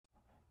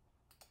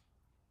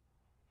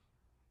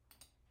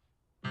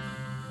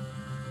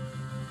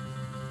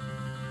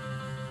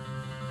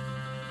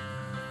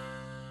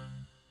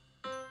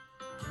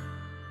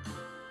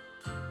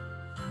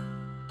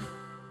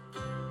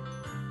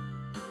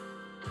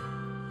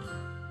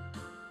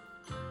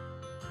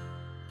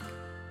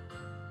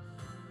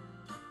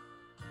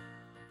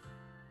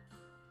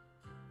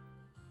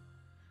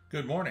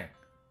Good morning.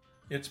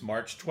 It's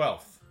March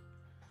 12th.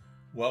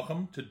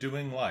 Welcome to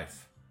Doing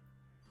Life,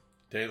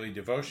 daily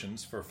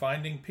devotions for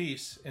finding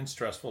peace in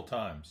stressful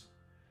times.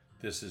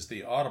 This is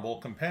the audible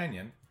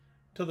companion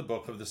to the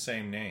book of the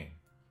same name.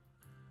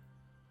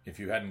 If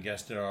you hadn't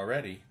guessed it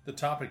already, the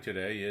topic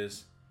today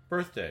is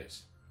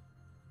birthdays.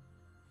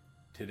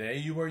 Today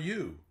you are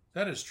you.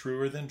 That is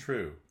truer than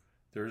true.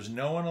 There is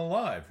no one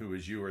alive who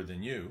is youer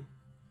than you.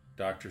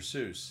 Dr.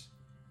 Seuss.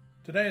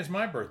 Today is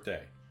my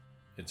birthday.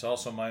 It's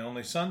also my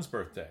only son's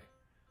birthday.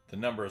 The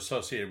number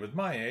associated with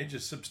my age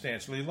is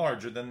substantially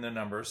larger than the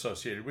number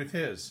associated with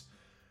his.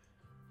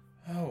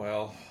 Oh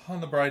well, on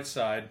the bright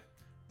side,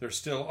 there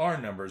still are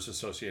numbers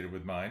associated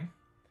with mine.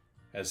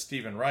 As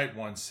Stephen Wright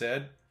once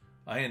said,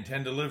 I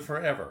intend to live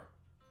forever.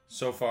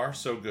 So far,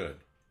 so good.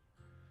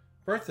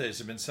 Birthdays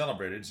have been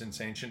celebrated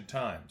since ancient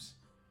times,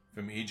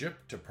 from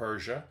Egypt to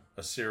Persia,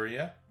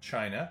 Assyria,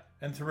 China,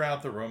 and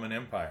throughout the Roman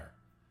Empire.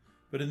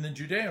 But in the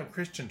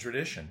Judeo-Christian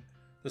tradition,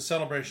 the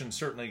celebration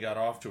certainly got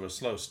off to a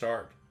slow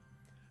start.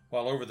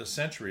 While over the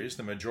centuries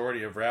the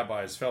majority of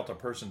rabbis felt a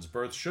person's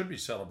birth should be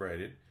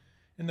celebrated,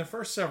 in the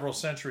first several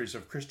centuries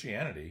of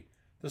Christianity,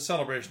 the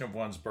celebration of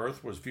one's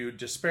birth was viewed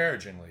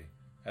disparagingly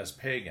as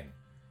pagan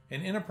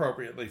and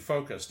inappropriately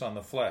focused on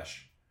the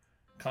flesh.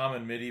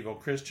 Common medieval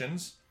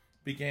Christians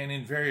began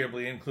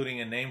invariably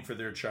including a name for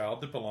their child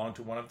that belonged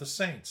to one of the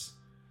saints.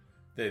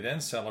 They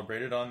then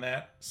celebrated on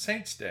that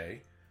Saint's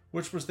Day,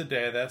 which was the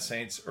day of that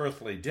saint's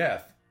earthly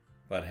death,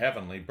 but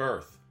heavenly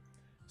birth.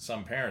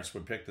 Some parents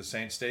would pick the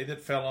saint's day that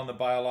fell on the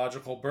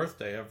biological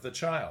birthday of the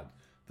child,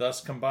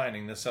 thus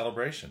combining the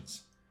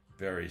celebrations.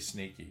 Very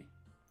sneaky.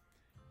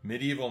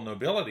 Medieval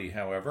nobility,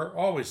 however,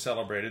 always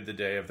celebrated the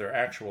day of their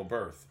actual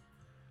birth.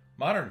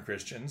 Modern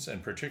Christians,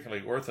 and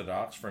particularly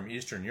Orthodox from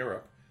Eastern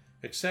Europe,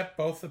 accept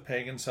both the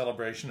pagan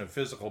celebration of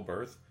physical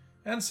birth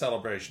and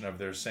celebration of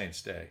their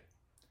saint's day.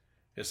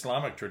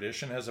 Islamic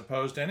tradition has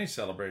opposed any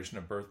celebration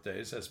of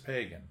birthdays as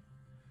pagan,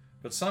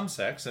 but some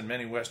sects and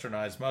many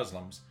westernized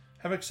Muslims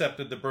have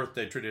accepted the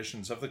birthday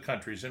traditions of the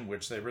countries in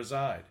which they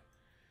reside.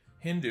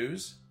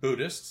 Hindus,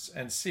 Buddhists,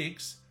 and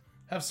Sikhs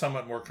have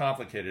somewhat more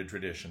complicated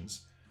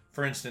traditions.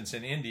 For instance,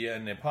 in India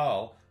and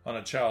Nepal, on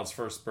a child's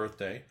first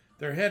birthday,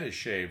 their head is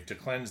shaved to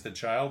cleanse the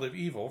child of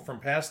evil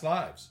from past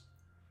lives.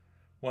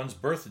 One's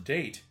birth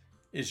date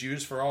is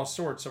used for all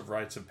sorts of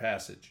rites of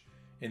passage.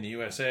 In the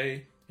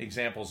USA,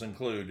 examples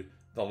include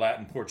the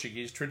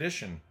Latin-Portuguese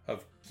tradition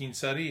of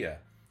quinceañera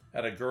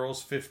at a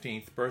girl's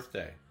 15th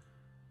birthday,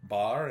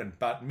 bar and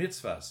bat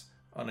mitzvahs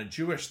on a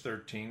Jewish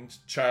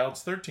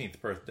child's 13th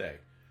birthday,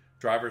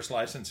 driver's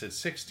license at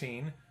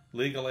 16,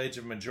 legal age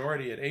of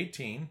majority at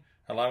 18,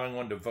 allowing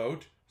one to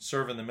vote,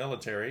 serve in the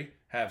military,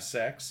 have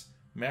sex,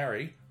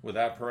 marry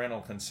without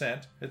parental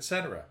consent,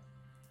 etc.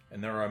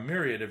 And there are a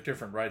myriad of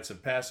different rites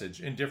of passage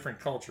in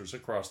different cultures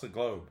across the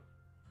globe.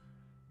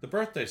 The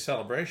birthday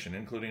celebration,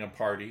 including a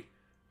party,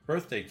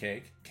 birthday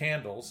cake,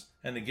 candles,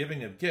 and the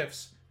giving of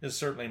gifts, is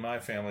certainly my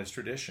family's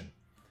tradition.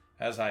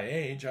 As I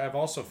age, I have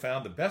also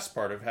found the best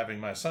part of having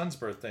my son's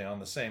birthday on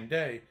the same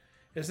day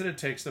is that it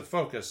takes the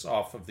focus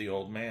off of the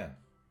old man.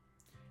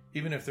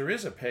 Even if there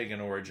is a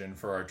pagan origin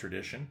for our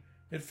tradition,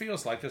 it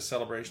feels like a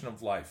celebration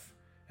of life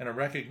and a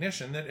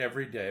recognition that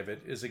every day of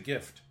it is a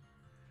gift.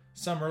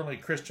 Some early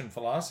Christian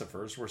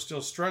philosophers were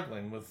still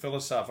struggling with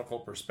philosophical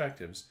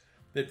perspectives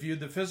that viewed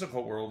the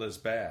physical world as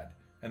bad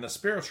and the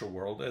spiritual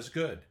world as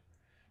good.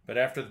 But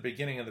after the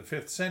beginning of the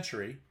 5th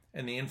century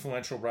and the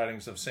influential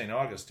writings of St.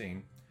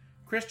 Augustine,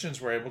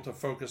 Christians were able to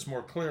focus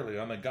more clearly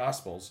on the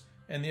Gospels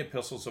and the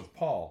epistles of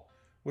Paul,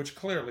 which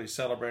clearly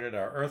celebrated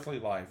our earthly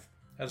life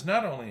as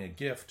not only a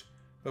gift,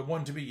 but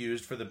one to be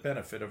used for the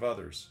benefit of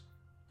others.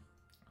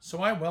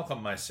 So I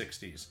welcome my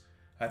 60s.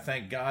 I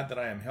thank God that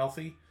I am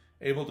healthy,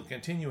 able to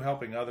continue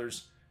helping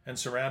others, and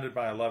surrounded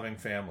by a loving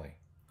family.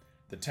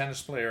 The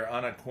tennis player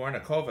Anna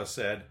Kournikova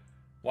said,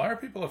 "Why are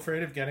people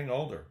afraid of getting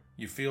older?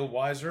 You feel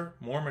wiser,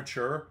 more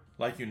mature,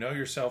 like you know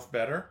yourself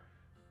better?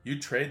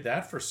 You'd trade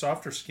that for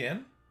softer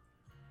skin?"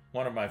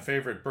 One of my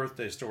favorite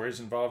birthday stories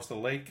involves the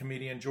late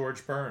comedian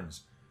George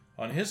Burns.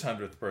 On his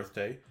 100th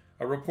birthday,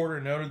 a reporter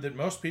noted that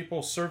most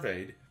people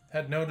surveyed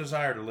had no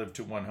desire to live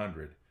to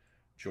 100.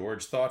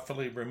 George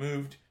thoughtfully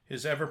removed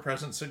his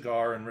ever-present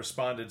cigar and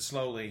responded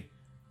slowly,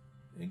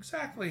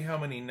 "Exactly how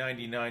many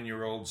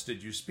 99-year-olds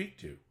did you speak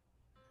to?"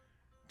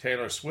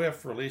 Taylor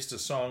Swift released a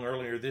song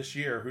earlier this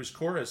year whose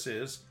chorus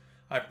is,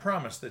 "I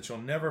promise that you'll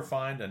never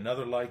find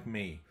another like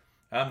me.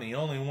 I'm the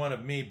only one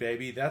of me,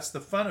 baby, that's the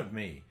fun of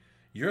me.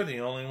 You're the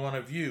only one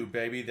of you,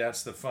 baby,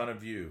 that's the fun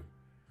of you."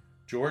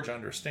 George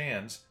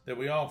understands that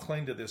we all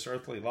cling to this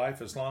earthly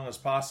life as long as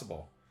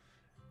possible.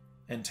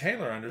 And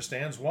Taylor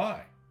understands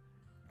why.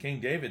 King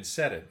David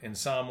said it in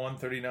Psalm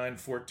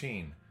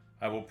 139:14,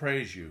 "I will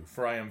praise you,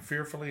 for I am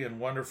fearfully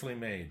and wonderfully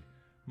made.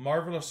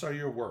 Marvelous are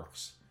your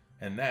works,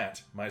 and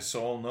that my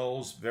soul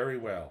knows very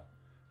well."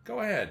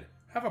 Go ahead,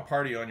 have a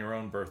party on your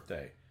own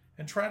birthday,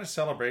 and try to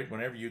celebrate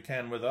whenever you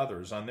can with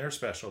others on their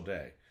special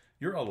day.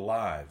 You're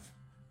alive.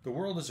 The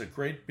world is a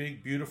great,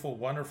 big, beautiful,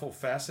 wonderful,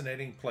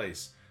 fascinating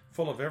place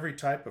full of every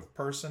type of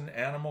person,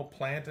 animal,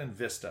 plant, and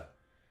vista.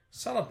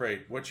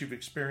 Celebrate what you've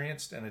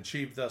experienced and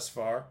achieved thus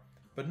far,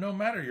 but no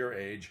matter your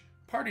age,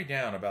 party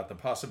down about the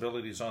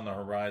possibilities on the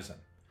horizon.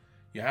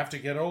 You have to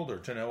get older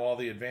to know all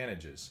the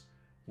advantages.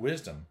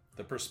 Wisdom,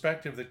 the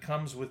perspective that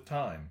comes with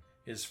time,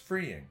 is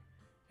freeing,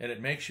 and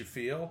it makes you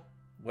feel,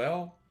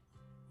 well,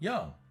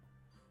 young.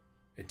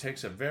 It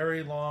takes a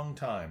very long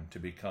time to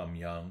become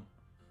young.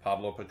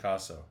 Pablo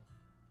Picasso.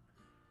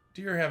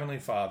 Dear Heavenly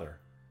Father,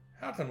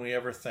 how can we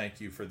ever thank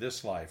you for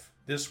this life,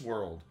 this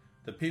world,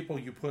 the people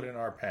you put in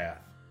our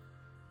path?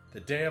 The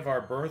day of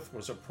our birth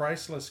was a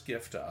priceless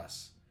gift to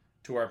us,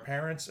 to our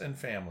parents and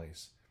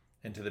families,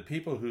 and to the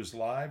people whose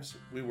lives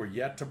we were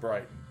yet to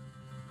brighten.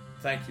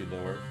 Thank you,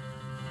 Lord.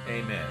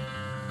 Amen.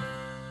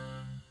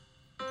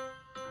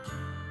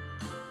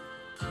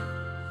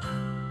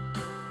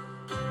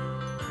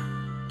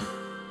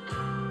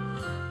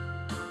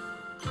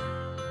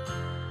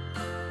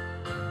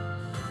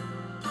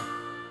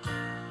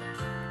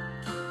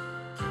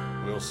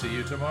 We'll see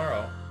you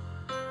tomorrow.